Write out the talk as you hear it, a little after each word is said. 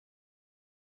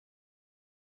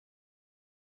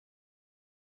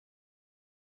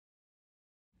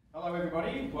Hello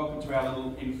everybody, welcome to our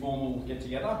little informal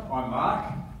get-together. I'm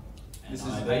Mark. This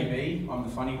is AB. I'm the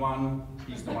funny one.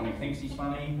 He's the one who thinks he's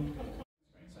funny.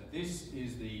 So this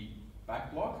is the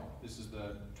back block. This is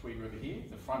the Tweed River here.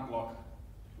 The front block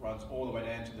runs all the way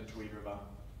down to the Tweed River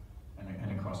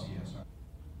and across here.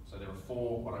 So there are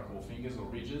four what I call fingers or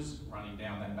ridges running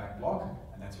down that back block,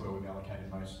 and that's where we've allocated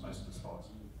most of the spots.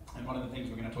 And one of the things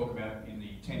we're going to talk about in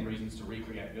the 10 reasons to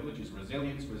recreate village is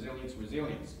resilience, resilience,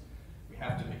 resilience. We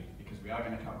have to be, because we are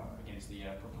going to come up against the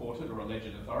purported or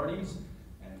alleged authorities,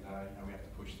 and we have to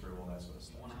push through all that sort of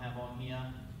stuff. I want to have on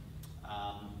here.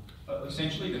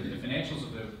 Essentially, the financials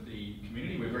of the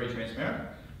community, we're very transparent,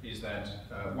 is that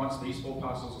once these 4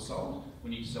 parcels are sold, we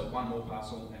need to sell 1 more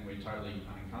parcel and we're totally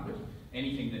unencumbered.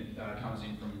 Anything that comes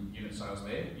in from unit sales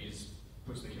there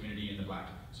puts the community in the black.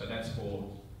 So that's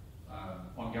for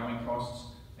ongoing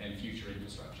costs and future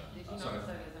infrastructure. Did you not say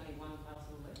there's only 1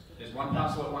 parcel left? There's 1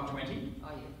 parcel at 120, oh,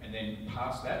 yeah. and then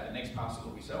past that, the next parcel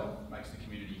that we sell makes the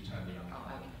community totally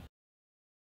unencumbered.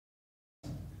 Oh,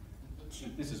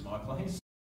 okay. This is my place.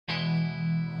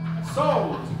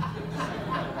 Sold!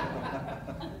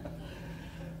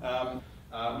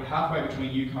 We're halfway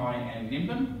between Yukai and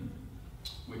Nimbin,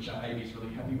 which AB is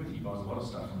really happy with. He buys a lot of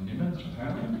stuff from Nimbin,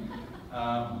 apparently.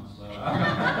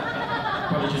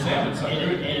 Probably just sounded so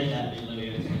good. Edit that bit,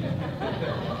 Lydia.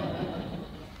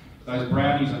 Those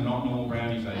brownies are not normal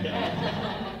brownies, AB.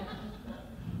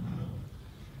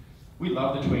 We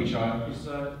love the Tweed Shire.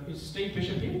 Is Steve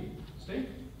Bishop here? Steve?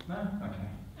 No? Okay.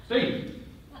 Steve?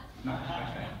 No,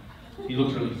 okay. He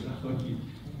looks really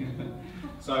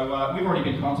So we've already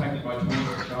been contacted by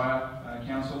Tweed Shire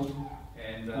Council,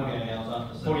 and 48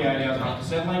 hours after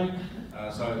settling.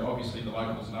 So obviously the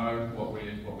locals know what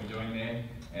we're doing there,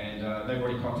 and they've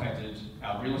already contacted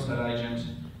our real estate agent,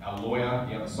 our lawyer,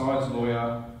 the other side's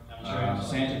lawyer,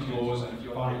 Santa Claus, and a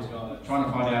few other people, trying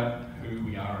to find out who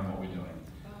we are and what we're doing.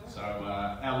 So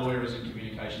our lawyer is in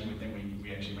communication with them.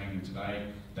 We actually rang them today.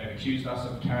 They've accused us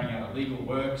of carrying out illegal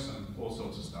works and all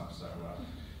sorts of stuff. So,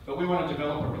 but we want to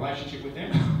develop a relationship with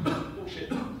them. Bullshit.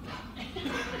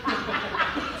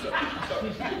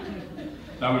 Sorry.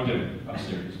 No, we do. I'm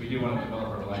serious. We do want to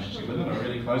develop a relationship with them, a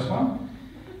really close one.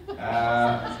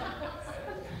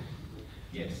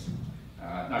 Yes.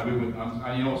 No, we would.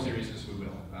 In all seriousness, we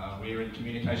will. We're in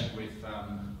communication with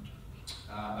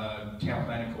a town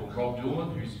planner called Rob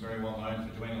Darwin, who's very well known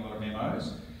for doing a lot of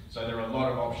memos. So there are a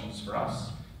lot of options for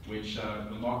us, which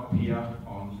will not appear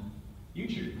on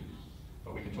YouTube,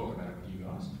 but we can talk about it with you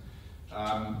guys.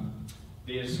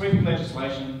 There's sweeping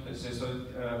legislation that says,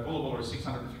 Bhula is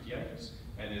 650 acres,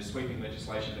 and there's sweeping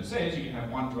legislation that says you can have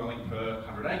 1 dwelling per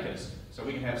 100 acres. So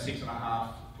we can have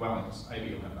 6.5 dwellings.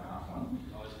 AB will have the half one.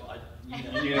 I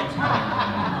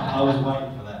was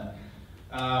waiting for that.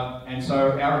 And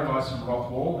so our advice from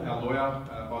Roth Wall, our lawyer,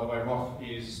 by the way, Roth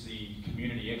is the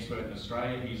community expert in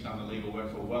Australia. He's done the legal work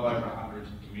for well over 100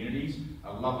 communities.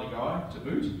 A lovely guy to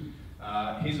boot.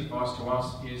 His advice to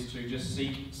us is to just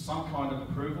seek some kind of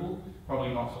approval,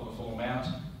 probably not for the full amount,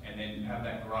 and then have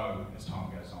that grow as time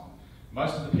goes on.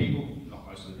 Most of the people, not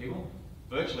most of the people,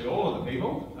 virtually all of the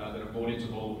people that have bought into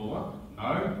Bhula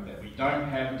know that we don't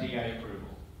have DA approval.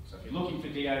 So if you're looking for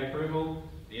DA approval,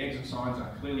 the exit signs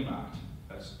are clearly marked.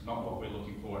 That's not what we're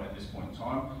looking for at this point in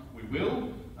time. We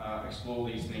will explore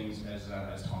these things as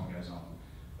time goes on.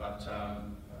 But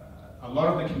a lot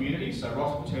of the communities, so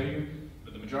Ross will tell you,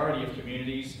 but the majority of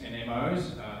communities and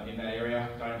MOs in that area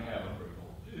don't have approval.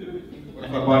 What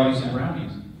if I buy you some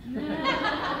brownies?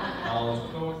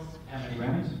 How many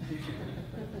brownies?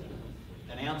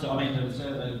 An ounce, I mean,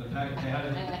 the packet.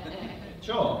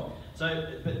 Sure. So,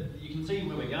 but you can see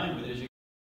where we're going with it.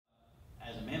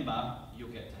 As a member, you'll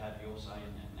get to have your say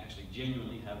and actually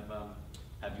genuinely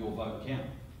have your vote count.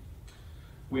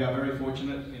 We are very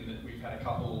fortunate in that we've had a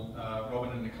couple,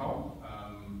 Robin and Nicole.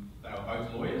 They were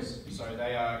both lawyers, so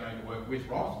they are going to work with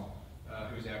Roth,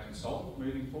 who's our consultant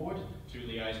moving forward, to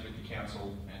liaise with the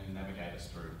council and navigate us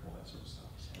through all that sort of stuff.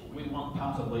 We want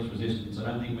path of least resistance. I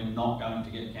don't think we're not going to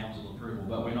get council approval,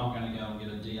 but we're not going to go and get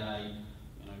a DA,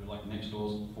 like next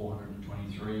door's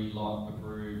 423, lot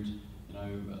approved,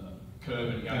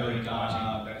 curb and guttering,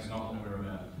 that's not what we're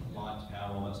about. Lights,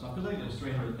 power, all that stuff. Because I think it was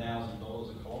 $300,000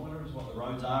 a kilometre is what the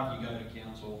roads are if you go to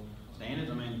council standards.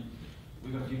 I mean,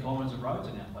 we've got a few kilometres of roads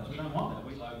in our place. We don't want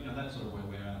that. That's sort of where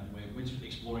we're at. We're just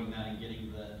exploring that and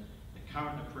getting the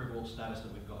current approval status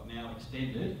that we've got now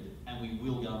extended, and we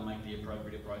will go and make the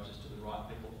appropriate approaches to the right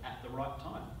people at the right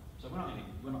time. So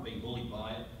we're not being bullied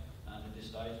by it at this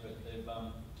stage, but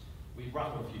we've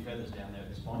ruffled a few feathers down there at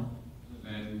this point.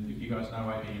 And if you guys know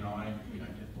AB and I, we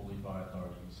don't get bullied by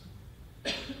authorities.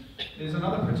 There's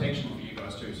another protection for you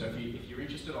guys too. So if you're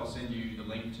interested, I'll send you the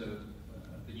link to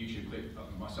the YouTube clip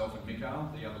of myself and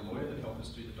Mikhail, the other lawyer that helped us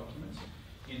do the documents.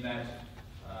 In that,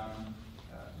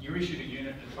 you're issued a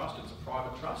unit of trust. It's a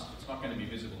private trust. It's not going to be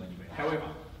visible anywhere. However,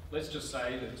 let's just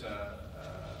say that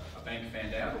a bank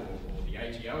found out, or the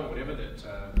ATO or whatever, that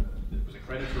was a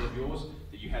creditor of yours,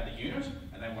 that you had the unit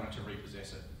and they wanted to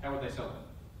repossess it. How would they sell it?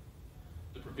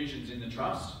 The provisions in the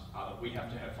trust are that we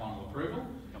have to have final approval.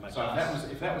 So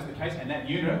if that was the case, and that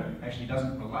unit actually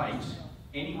doesn't relate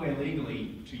anywhere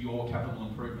legally to your capital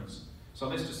improvements. So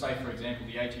let's just say, for example,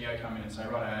 the ATO come in and say,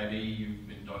 right, AB, you've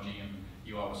been dodgy and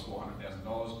you owe us $400,000.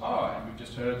 Oh, and we've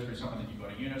just heard through something that you've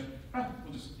got a unit. Right,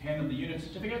 we'll just hand them the unit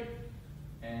certificate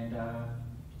and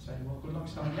say, well, good luck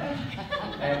selling that.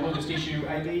 And we'll just issue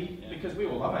AB, because we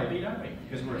all love AB, don't we?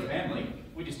 Because we're a family.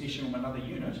 We just issue him another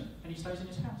unit and he stays in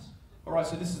his house. All right,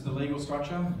 so this is the legal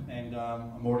structure, and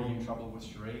I'm already in trouble with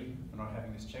Cherie for not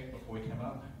having this checked before we came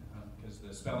up, because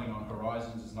the spelling on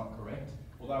Horizons is not correct.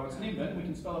 Although it's Nimbin, we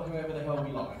can spell it however the hell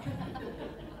we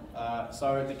like.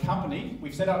 So the company,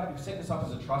 we've set this up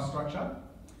as a trust structure.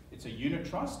 It's a unit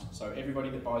trust, so everybody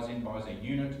that buys a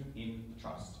unit in the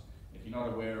trust. If you're not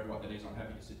aware of what that is, I'm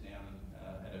happy to sit down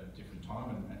and, at a different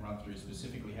time and run through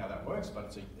specifically how that works,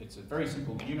 but it's a very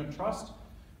simple unit trust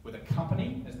with a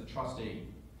company as the trustee.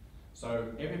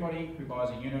 So everybody who buys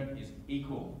a unit is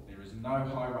equal. There is no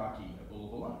hierarchy at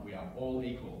Bhula. We are all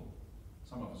equal.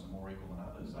 Some of us are more equal than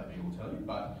others, I will tell you,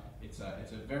 but it's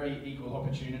a very equal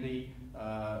opportunity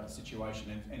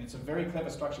situation, and it's a very clever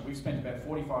structure. We've spent about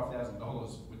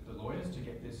 $45,000 with the lawyers to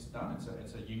get this done.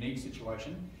 It's a unique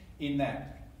situation in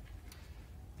that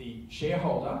the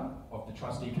shareholder of the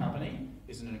trustee company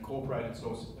is an incorporated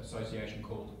association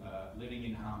called Living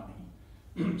in Harmony.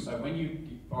 So when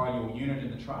you buy your unit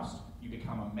in the trust, you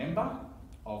become a member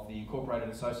of the incorporated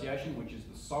association, which is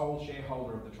the sole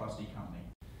shareholder of the trustee company.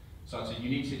 So it's a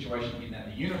unique situation in that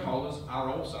the unit holders are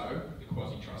also the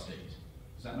quasi-trustees.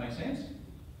 Does that make sense?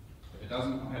 If it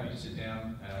doesn't, I'm happy to sit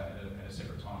down at a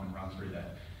separate time and run through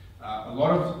that. A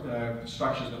lot of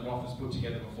structures that Roth has put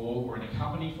together before were in a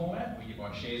company format, where you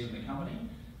buy shares in the company.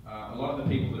 A lot of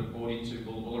the people that have bought into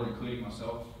Bhula, including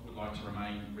myself, would like to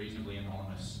remain reasonably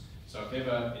anonymous. So if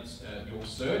ever you're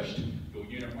searched, your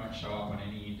unit won't show up on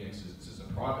any indexes. This is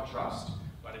a private trust,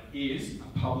 but it is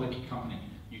a public company.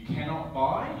 You cannot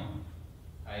buy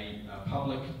a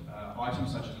public item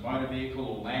such as a motor vehicle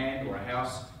or land or a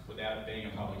house without it being a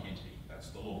public entity. That's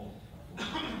the law.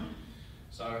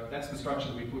 So that's the structure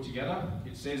that we put together.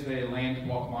 It says there land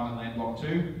block 1 and land block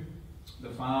 2. The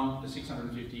farm, the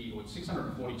 650, or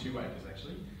 642 acres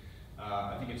actually.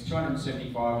 I think it's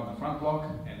 275 on the front block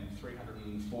and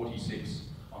 346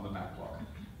 on the back block.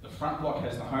 The front block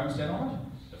has the homestead on it.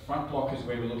 The front block is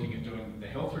where we're looking at doing the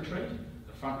health retreat.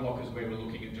 The front block is where we're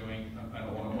looking at doing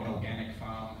an organic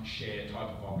farm share type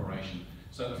of operation.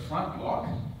 So the front block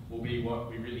will be what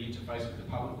we really interface with the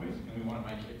public with, and we want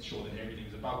to make sure that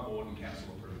everything's above board and council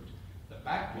approved. The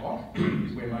back block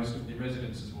is where most of the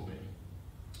residences will be.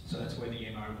 So that's where the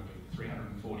MO will be,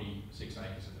 346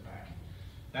 acres at the back.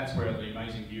 That's where the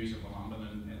amazing views of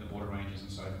Wollumbin and the border ranges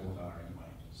and so forth are anyway.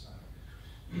 So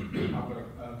I've got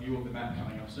a view of the map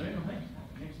coming up soon, I think.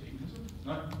 Next week, is it?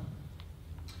 No?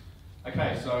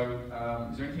 Okay, so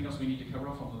is there anything else we need to cover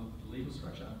off on the legal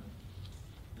structure?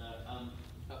 No,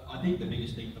 I think the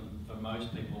biggest thing for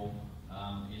most people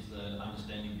is the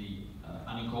understanding the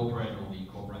unincorporated or the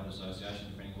incorporated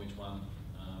association, depending on which one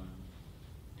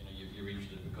you're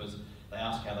interested in, because they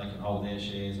ask how they can hold their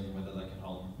shares and whether they can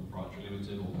hold them proprietary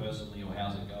limited or personally, or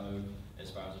how's it go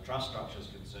as far as the trust structure is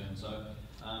concerned. So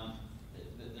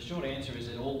the short answer is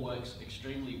it all works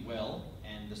extremely well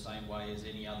and the same way as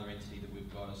any other entity that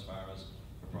we've got as far as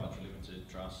proprietary limited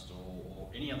trust or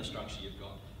any other structure you've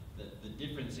got. The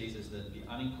difference is that the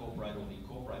unincorporated or the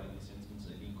incorporated in this instance,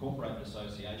 the incorporated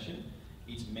association,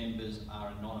 its members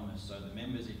are anonymous. So the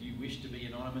members, if you wish to be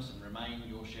anonymous and remain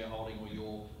your shareholding or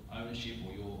your ownership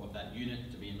or of that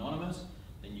unit to be anonymous,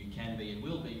 then you can be and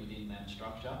will be within that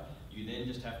structure. You then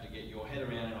just have to get your head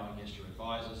around it, I guess your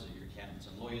advisors or your accountants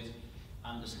and lawyers,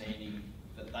 understanding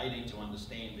that they need to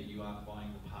understand that you aren't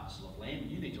buying a parcel of land.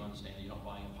 You need to understand that you're not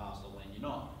buying a parcel of land, you're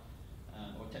not.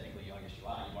 Or technically, I guess you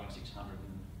are, you're buying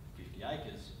 650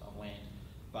 acres of land,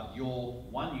 but your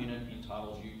one unit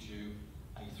entitles you to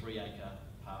a 3-acre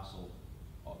parcel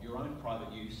of your own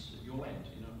private use of your land,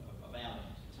 of our land,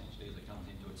 essentially, as it comes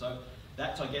into it. So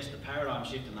that's, I guess, the paradigm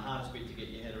shift and the hardest bit to get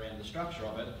your head around the structure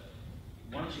of it.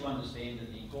 Once you understand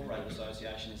that the incorporated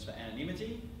association is for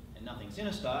anonymity and nothing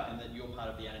sinister, and that you're part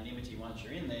of the anonymity once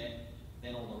you're in there,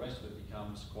 then all the rest of it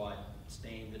becomes quite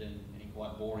standard and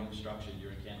quite boring structured.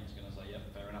 Your accountant's going to say, yep,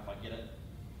 fair enough, I get it.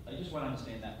 They just won't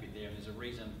understand that bit there, and there's a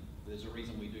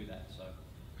reason we do that. So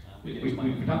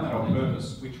we've done that on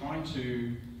purpose. We're trying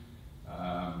to,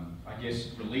 I guess,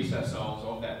 release ourselves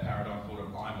of that paradigm called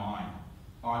I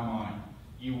mine.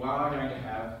 You are going to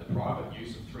have the private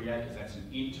use of 3 acres. That's an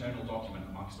internal document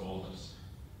amongst all of us.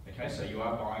 Okay, so you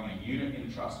are buying a unit in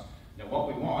a trust. Now what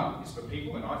we want is for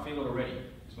people, and I feel it already,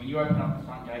 is when you open up the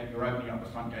front gate, you're opening up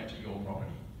the front gate to your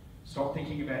property. Stop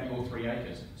thinking about your 3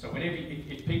 acres. So whenever,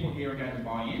 if people here are going to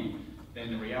buy in,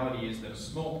 then the reality is that a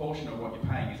small portion of what you're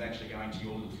paying is actually going to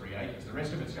your little 3 acres. The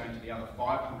rest of it's going to the other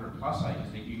 500 plus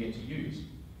acres that you get to use.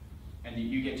 And that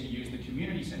you get to use the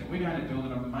community centre. We're going to build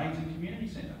an amazing community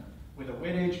centre with a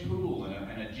wet edge pool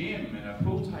and a gym and a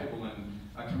pool table and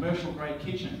a commercial grade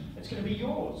kitchen. It's going to be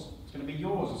yours. It's going to be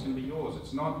yours. It's going to be yours.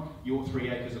 It's not your 3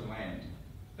 acres of land.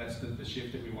 That's the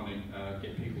shift that we want to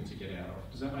get people to get out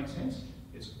of. Does that make sense?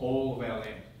 It's all of our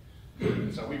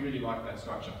land. So we really like that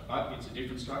structure, but it's a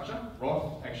different structure.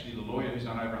 Roth, actually the lawyer who's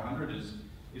done over 100,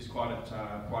 is quite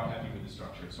happy with the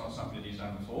structure. It's not something that he's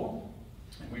done before,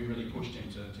 and we really pushed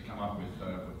him to come up with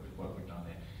what we've done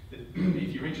there.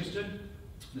 If you're interested,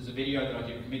 there's a video that I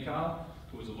did with Mikhail,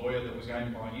 who was a lawyer that was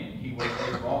going to buy in. He worked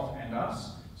with Roth and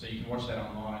us, so you can watch that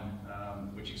online,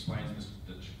 which explains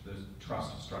the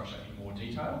trust structure in more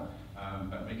detail.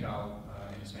 But Mikhail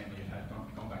and his family have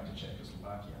gone back to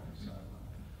Czechoslovakia. So,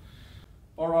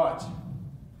 all right.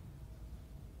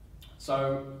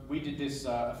 So we did this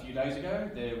a few days ago.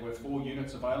 There were 4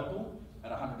 units available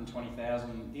at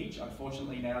 120,000 each.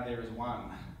 Unfortunately, now there is 1.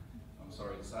 I'm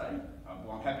sorry to say.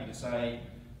 Well, I'm happy to say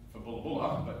for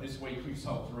Bhula, but this week we've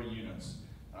sold 3 units,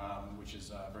 which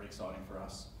is very exciting for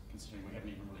us, considering we haven't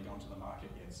even really gone to the market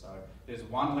yet. So there's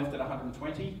 1 left at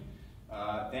 120.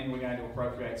 Then we're going to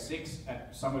appropriate 6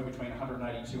 at somewhere between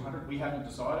 180 and 200. We haven't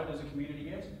decided as a community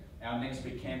yet. Our next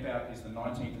big camp out is the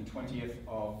 19th and 20th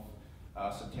of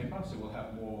September, so we'll have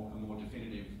a more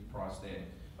definitive price there.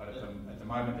 But at the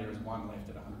moment there is 1 left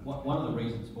at 100. One of the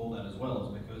reasons for that as well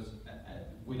is because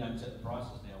we don't set the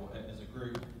prices now. As a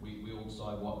group, we all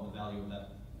decide what the value of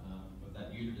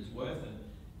that unit is worth, and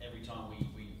every time we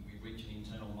reach an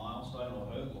internal milestone or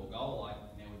hurdle or goal, like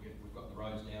now we've got the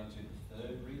roads down to the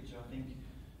 3rd ridge, I think,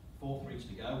 4th ridge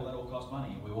to go. Well, that all costs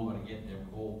money, and we've all got to get there.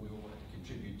 We all have to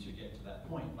contribute to get to that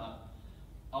point. But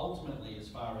ultimately, as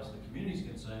far as the community is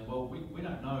concerned, well, we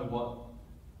don't know what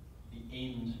the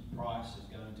end price is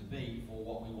going to be for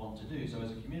what we want to do. So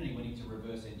as a community, we need to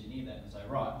reverse engineer that and say,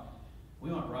 right, we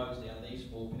want roads down these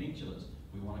 4 peninsulas.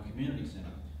 We want a community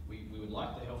centre. We would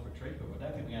like the health retreat, but we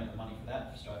don't think we have the money for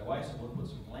that straight away, so we'll put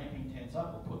some glamping tents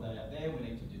up, we'll put that out there. We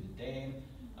need to do the dam,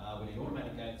 we need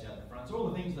automatic gates out the front. So all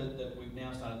the things that we've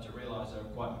now started to realise are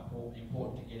quite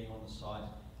important to getting on the site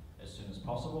as soon as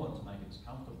possible and to make it as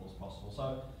comfortable as possible.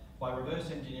 So by reverse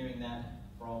engineering that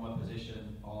from a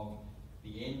position of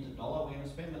the end dollar we're going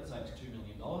to spend, let's say it's $2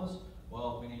 million,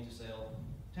 well, we need to sell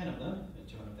 10 of them at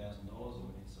 $200,000, or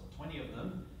we need to sell 20 of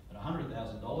them at $100,000,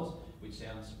 which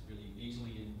sounds really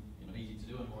easy to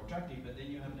do and more attractive, but then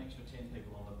you have an extra 10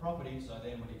 people on the property, so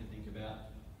then we need to think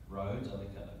about roads. Can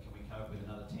we cope with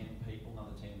another 10 people,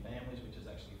 another 10 families, which is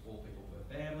actually 4 people per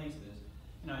family, so there's,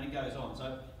 and it goes on.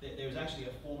 So there's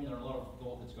actually a formula, a lot of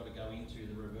thought that's got to go into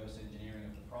the reverse engineering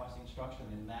of the pricing structure,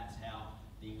 and then that's how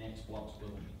the next blocks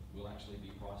will actually be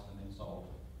priced and then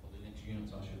sold, or the next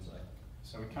units, I should say.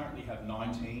 So we currently have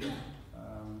 19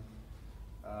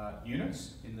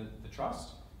 units in the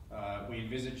trust. We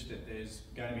envisage that there's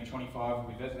going to be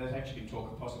 25, there's actually been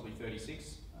talk of possibly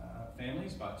 36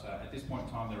 families, but at this point in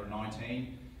time there are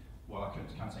 19, well I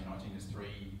can't say 19, there's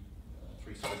 22,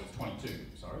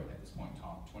 sorry, at this point in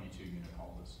time, 22 unit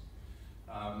holders.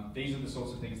 These are the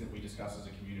sorts of things that we discuss as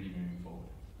a community moving forward.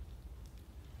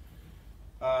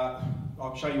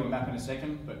 I'll show you a map in a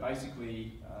second, but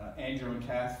basically Andrew and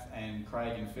Kath and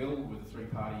Craig and Phil were the 3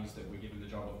 parties that were given the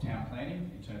job of town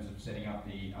planning in terms of setting up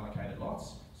the allocated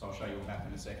lots. So I'll show you a map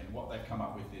in a second. What they've come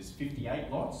up with is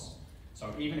 58 lots.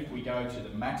 So even if we go to the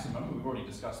maximum, we've already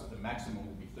discussed that the maximum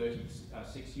will be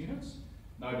 36 units.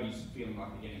 Nobody's feeling like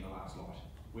they're getting the last lot.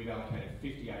 We've allocated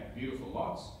 58 beautiful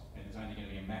lots, and there's only going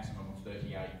to be a maximum of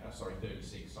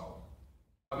 36 sold.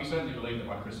 We certainly believe that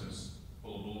by Christmas,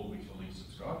 Bhula will be fully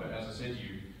subscribed, but as I said to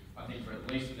you, I think for at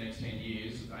least the next 10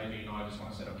 years, Adrian and I just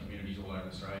want to set up communities all over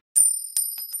Australia.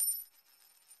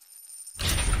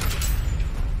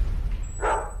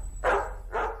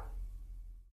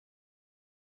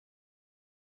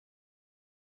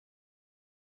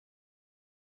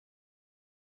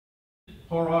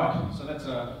 All right, so that's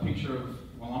a picture of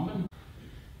Wollumben.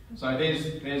 So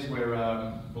there's where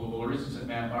Bhula is. It's at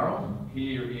Mount Burrell.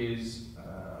 Here is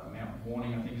Mount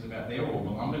Warning, I think, is about there, or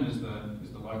Wollumben is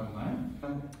the a local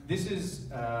name. This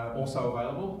is also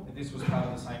available. This was part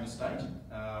of the same estate,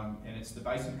 and it's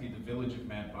basically the village of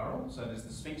Mount Burrell. So there's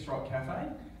the Sphinx Rock Cafe.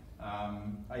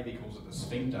 AB calls it the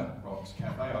Sphincter Rocks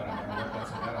Cafe. I don't know what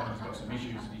that's about. I think he's got some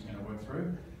issues that he's going to work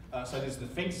through. So there's the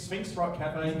Sphinx Rock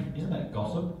Cafe. Isn't that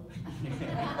gossip?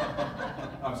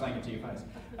 I'm saying it to your face.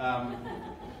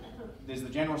 There's the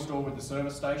general store with the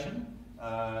service station.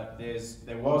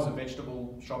 There was a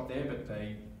vegetable shop there, but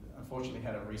they unfortunately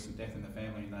had a recent death in the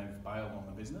family and they've bailed on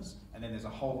the business. And then there's a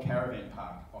whole caravan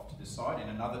park off to this side and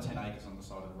another 10 acres on the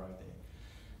side of the road there.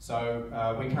 So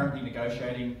we're currently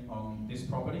negotiating on this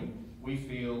property. We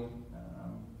feel,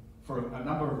 for a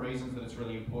number of reasons, that it's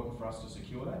really important for us to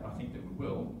secure that, and I think that we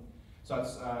will. So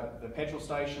it's the petrol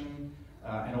station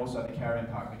and also the caravan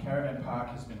park. The caravan park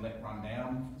has been let run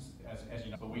down, as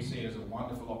you know, but we see it as a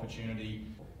wonderful opportunity,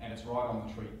 and it's right on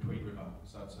the Tweed River.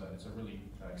 So it's a really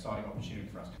exciting opportunity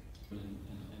for us.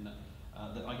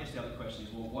 I guess the other question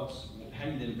is, well, how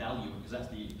do you then value it? Because that's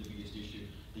the biggest issue.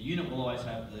 The unit will always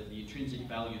have the intrinsic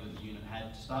value that the unit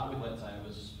had to start with. Let's say it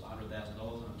was $100,000,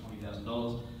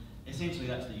 $120,000. Essentially,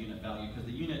 that's the unit value, because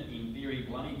the unit, in theory,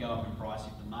 will only go up in price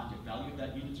if the market value of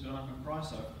that unit's gone up in price.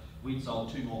 So if we'd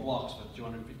sold 2 more blocks for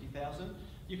 $250,000,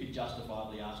 you could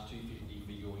justifiably ask $250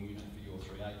 for your unit for your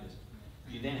 3 acres.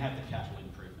 You then have the capital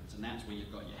improvements, and that's where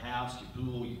you've got your house, your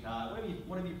pool, your car,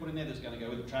 whatever you put in there that's going to go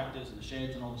with the tractors and the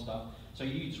sheds and all the stuff. So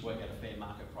you just work out a fair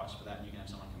market price for that, and you can have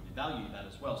someone come and value that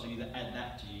as well. So you either add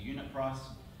that to your unit price,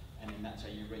 and then that's how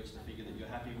you reach the figure that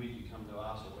you're happy with. You come to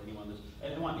us or anyone that's,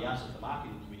 and it won't be us as the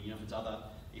marketing committee. You know,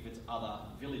 if it's other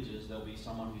villages, there'll be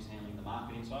someone who's handling the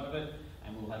marketing side of it,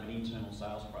 and we'll have an internal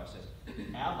sales process.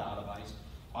 Our database,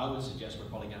 I would suggest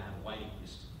we're probably going to have a waiting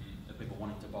list of people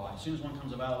wanting to buy. As soon as one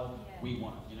comes available, we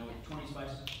want it. You know, with 20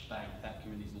 spaces, bang, that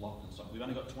community's locked and stocked. We've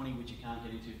only got 20 which you can't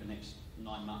get into for the next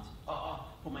 9 months.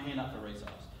 Put my hand up for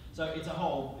resales. So it's a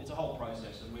whole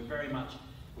process, and we're very much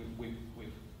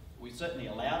we certainly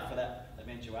allowed for that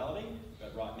eventuality,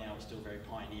 but right now we're still very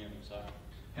pioneering. So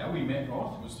how we met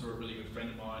Roth was through a really good friend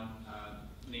of mine,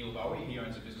 Neil Bowie. He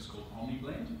owns a business called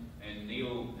OmniBlend, and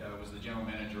Neil was the general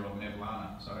manager of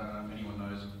Mevlana. So I don't know if anyone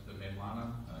knows the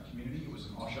Mevlana community. It was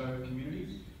an Osho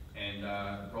community, and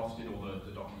Roth did all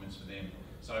the documents for them.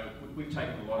 So we've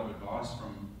taken a lot of advice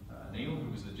from Neil, who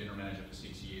was the general manager for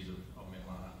 6 years of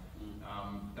Mevlana.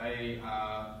 They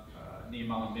are near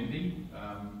Mullumbimby,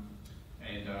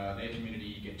 and their community,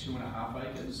 you get 2.5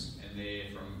 acres, and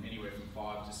they're from anywhere from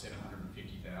 5 to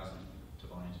 750,000 to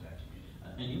buy into that community.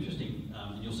 And interesting,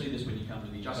 and you'll see this when you come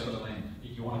to the just for the land.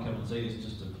 If you want to come and see this,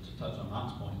 just to touch on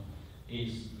Mark's point,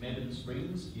 is Mebane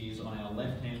Springs is on our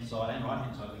left-hand side and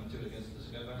right-hand side. I think too. Does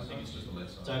it go back? I think it's just the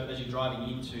left side. So as you're driving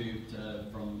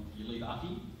from you leave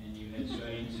Ucky and you head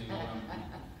straight into.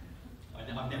 I've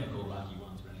never called Ucky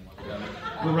once or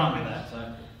anything. We'll run with that.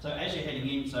 So as you're heading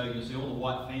in, so you'll see all the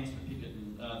white fence, the picket,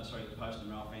 and the post and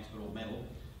rail fence, but all metal,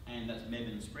 and that's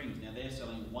Mebane Springs. Now they're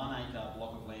selling 1 acre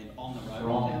block of land on the road.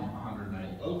 From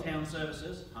 180. All town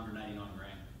services, 189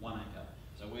 grand, 1 acre.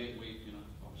 So we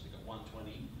obviously got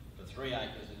 120 for 3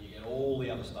 acres, and you get all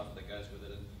the other stuff that goes with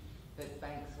it. But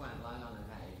banks won't loan on it,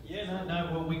 hey? Yeah,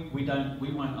 no. Well,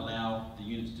 we won't allow the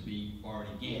units to be borrowed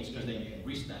against, because then you can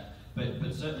risk that. But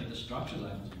certainly the structure is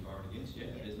able to be borrowed against. Yeah,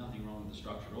 there's nothing wrong with the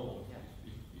structure at all.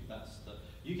 If that's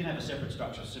you can have a separate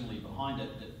structure similarly behind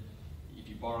it. That if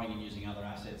you're borrowing and using other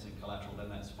assets and collateral, then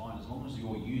that's fine as long as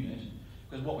your unit.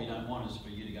 Because what we don't want is for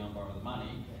you to go and borrow the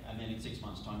money, and then in 6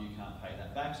 months' time you can't pay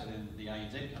that back. So then the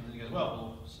ANZ comes in and goes,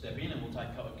 well, we'll step in and we'll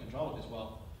take control of this.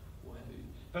 Well,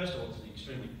 first of all, it's an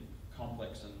extremely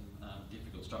complex and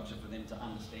difficult structure for them to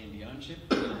understand the ownership.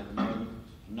 They have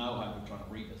no hope of trying to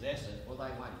repossess it. Well,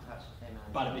 they won't touch them.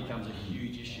 But it becomes a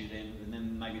huge issue then, and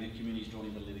then maybe the community's drawn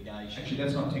into litigation. Actually,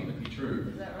 that's not technically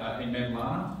true. Is that right? In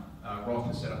Mevlana, Roth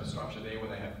has set up a structure there where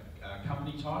they have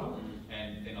company title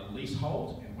and then a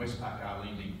leasehold, and Westpac are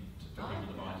lending for people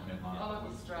to buy into Mevlana. Oh,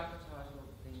 the strike title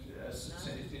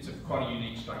thing. It's quite a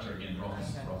unique structure again.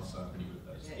 Roth's pretty good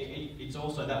at those. It's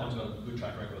also, that one's got a good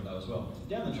track record though as well.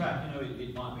 Down the track,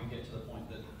 it might get to the point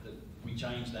that we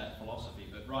change that philosophy,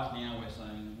 but right now we're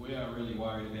saying we are really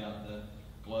worried about the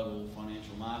global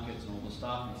financial markets and all the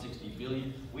stuff and 60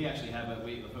 billion. We actually have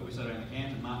we sat around the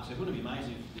camp and Mark said, wouldn't it be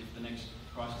amazing if the next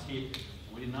crisis hit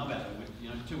and we didn't know about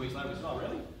it? 2 weeks later we said, oh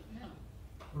really? Yeah.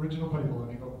 Original people,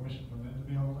 have you got permission from them to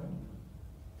be on the land?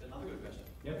 Another good question.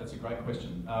 Yeah, that's a great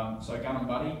question. So Gunn &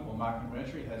 Buddy, or Mark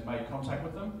McMurtry, has made contact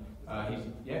with them. Is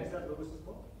that Lewis's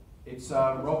spot? It's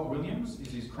Rob Williams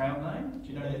is his crown name. Do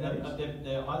you know who that is?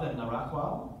 They're either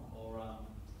Narakwal or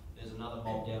there's another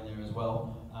mob down there as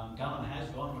well. Gunn has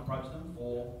gone and approached them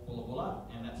for Bhula,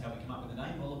 and that's how we come up with the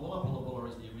name Bhula. Bhula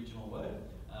is the original word,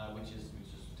 which is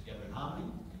together in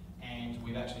harmony. And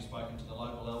we've actually spoken to the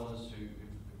local elders who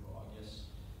I guess,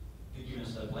 have given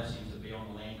us the blessing to be on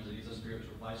the land, because it is a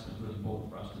spiritual place, and it's really important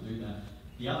for us to do that.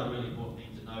 The other really important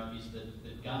thing to note is that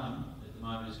Gunham at the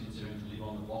moment is considering to live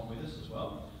on the block with us as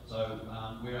well. So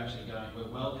we're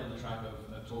well down the track of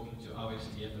talking to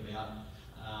OSTF about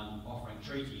offering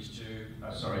treaties to...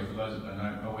 sorry, for those that don't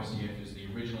know, OSTF is the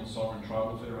original Sovereign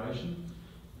Tribal Federation.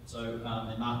 So,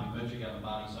 and Mark McMurtry, Government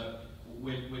Party. So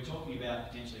we're talking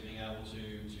about potentially being able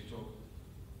to talk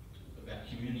about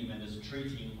community members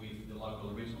treating with the local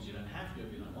originals. You don't have to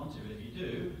if you don't want to, but if you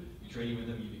do, you're treating with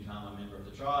them, you become a member of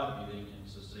the tribe, you then can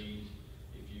secede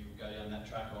if you go down that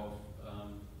track of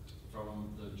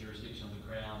from the jurisdiction of the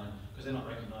Crown, and because they're not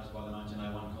recognised by the 1901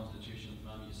 Constitution at the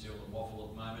moment. You see all the waffle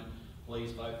at the moment.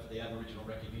 Please vote for the Aboriginal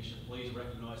recognition. Please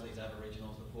recognise these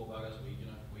Aboriginals, the poor buggers. We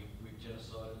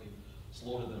genocidally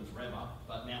slaughtered them forever,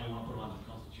 but now we want to put them under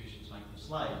the Constitution to make them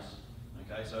slaves.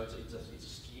 Okay, so it's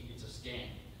a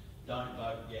scam. Don't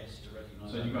vote yes to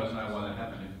recognise. So you guys know why that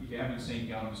happened. If you haven't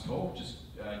seen Gunham's talk, just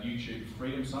YouTube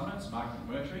Freedom Summits, Mark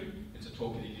McMurtry. It's a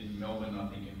talk that he did in Melbourne, I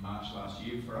think in March last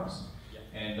year for us.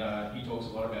 And he talks a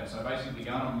lot about it. So basically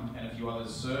Gunham and a few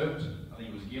others served, I think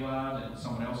it was Gillard and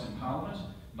someone else in Parliament,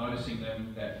 noticing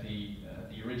them that the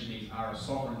Aborigines are a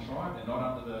sovereign tribe. They're not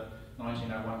under the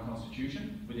 1901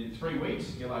 Constitution. Within 3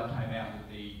 weeks, Gillard came out with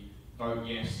the vote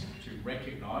yes to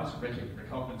recognise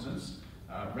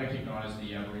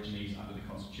the Aborigines under the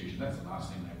Constitution. That's the last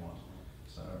thing they want.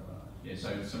 So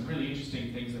so some really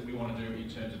interesting things that we want to do in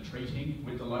terms of treating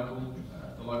with the local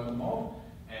mob,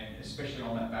 and especially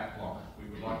on that back block. We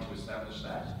would like to establish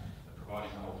that,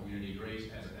 providing the whole community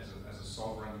agrees as a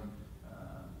sovereign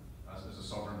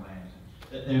land.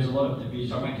 There's a lot of division.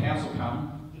 So when council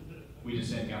come, we just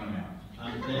send Gunham out.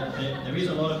 There is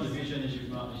a lot of division, as you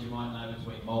might know,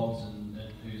 between mobs and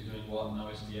who's doing what, and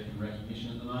OSTF and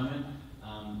recognition at the moment.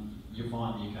 You'll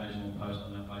find the occasional post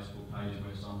on our Facebook page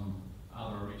where some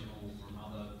other original from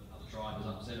other tribe is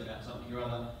upset about something or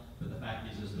other. But the fact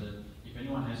is that if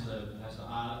anyone has to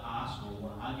ask or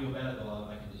want to argue about it, well,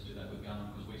 they can just do that with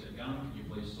Gunham, because we said, Gunham, can you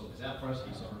please sort this out for us?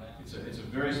 It's a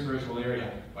very spiritual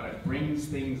area, but it brings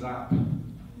things up. A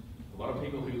lot of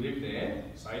people who live there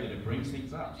say that it brings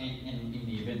things up. And in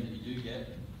the event that you do get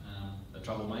a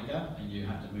troublemaker and you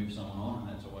have to move someone on, and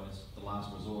that's always the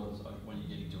last resort when you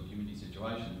get into a community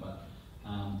situation. But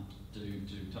to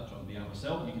touch on being able to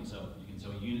sell, you can sell a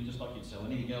unit just like you'd sell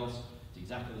anything else. It's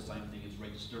exactly the same thing. It's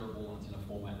registerable and it's in a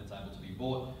format that's able to be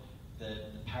bought.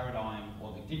 The paradigm,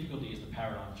 or the difficulty is the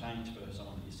paradigm change for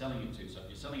someone that you're selling it to. So if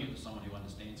you're selling it to someone who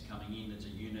understands coming in, it's a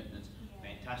unit and it's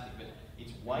fantastic, but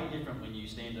it's way different when you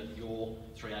stand at your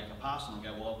 3-acre parcel and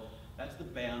go, well, that's the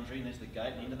boundary and there's the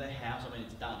gate and into their house. I mean,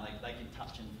 it's done. They can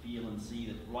touch and feel and see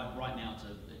that right now it's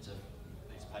a piece of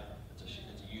paper. It's a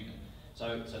unit.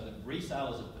 So the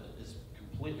resale is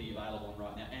completely available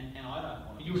right now, and I don't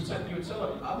want to. You would sell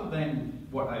it, other than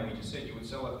what Amy just said, you would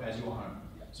sell it as your home.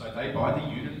 So they buy the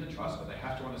unit in the trust, but they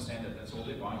have to understand that that's all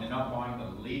they're buying. They're not buying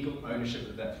the legal ownership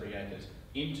of that 3 acres.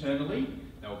 Internally,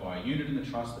 they'll buy a unit in the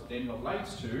trust that then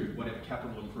relates to whatever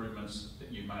capital improvements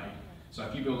that you made. So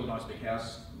if you build a nice big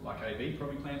house, like AB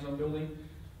probably plans on building,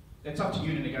 it's up to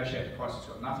you to negotiate the price. It's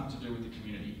got nothing to do with the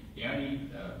community. The only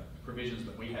provisions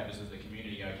that we have is that the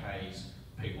community okays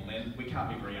people. And we can't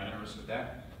be very onerous with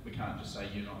that. We can't just say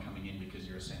you're not coming in because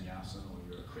you're a sannyasin or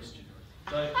you're a Christian.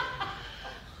 So,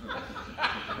 we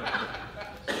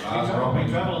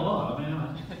travel a lot.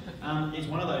 I mean, it's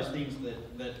one of those things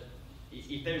that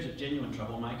if there's a genuine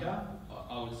troublemaker,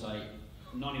 I would say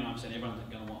 99% everyone's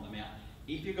going to want them out.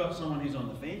 If you've got someone who's on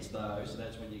the fence, though, so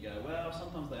that's when you go, well,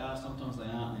 sometimes they are, sometimes they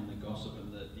aren't, and the gossip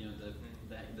and the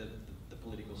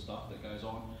political stuff that goes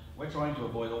on. We're trying to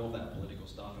avoid all of that political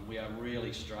stuff, and we are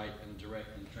really straight and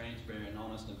direct and transparent and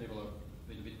honest, and people are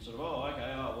a bit sort of,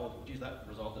 well, geez, that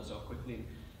resolved itself quickly.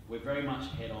 We're very much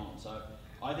head on, so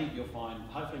I think you'll find,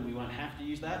 hopefully we won't have to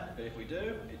use that, but if we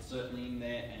do, it's certainly in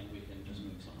there and we can just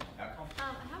move something out.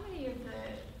 How many of the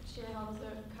shareholders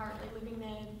are currently living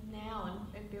there now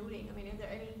and building? I mean, are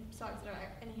there any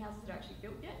any houses that are actually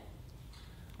built yet?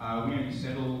 We only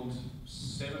settled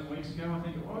 7 weeks ago, I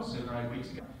think it was, 7 or 8 weeks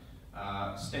ago.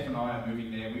 Steph and I are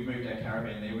moving there. We moved our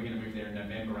caravan there. We're going to move there in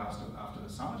November after the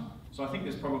summit. So I think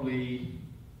there's probably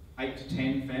 8 to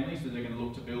 10 families that are going to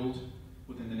look to build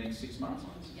within the next 6 months.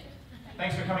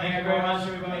 Thanks for coming out, Thank you very much,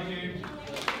 everybody.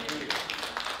 everybody.